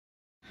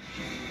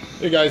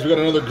Hey guys, we got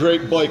another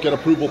great bike at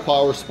Approval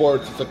Power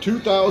Sports. It's a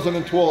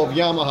 2012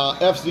 Yamaha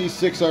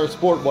FZ6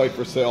 Sport bike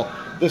for sale.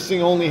 This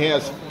thing only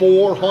has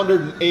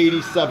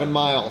 487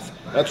 miles.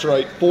 That's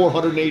right,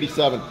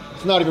 487.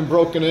 It's not even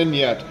broken in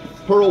yet.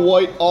 Pearl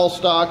white, all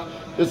stock.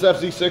 This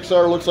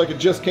FZ6R looks like it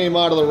just came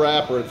out of the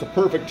wrapper. It's a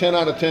perfect 10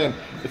 out of 10.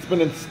 It's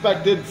been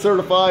inspected,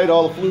 certified,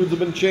 all the fluids have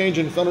been changed,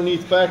 and it's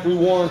underneath factory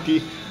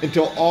warranty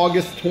until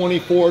August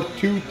 24th,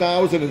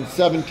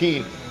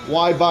 2017.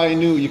 Why buy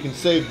new? You can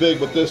save big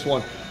with this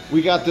one.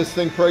 We got this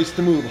thing priced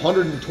to move,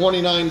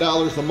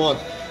 $129 a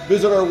month.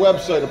 Visit our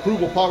website,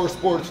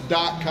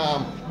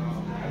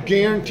 approvalpowersports.com.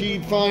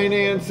 Guaranteed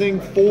financing,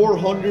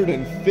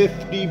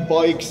 450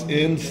 bikes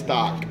in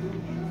stock.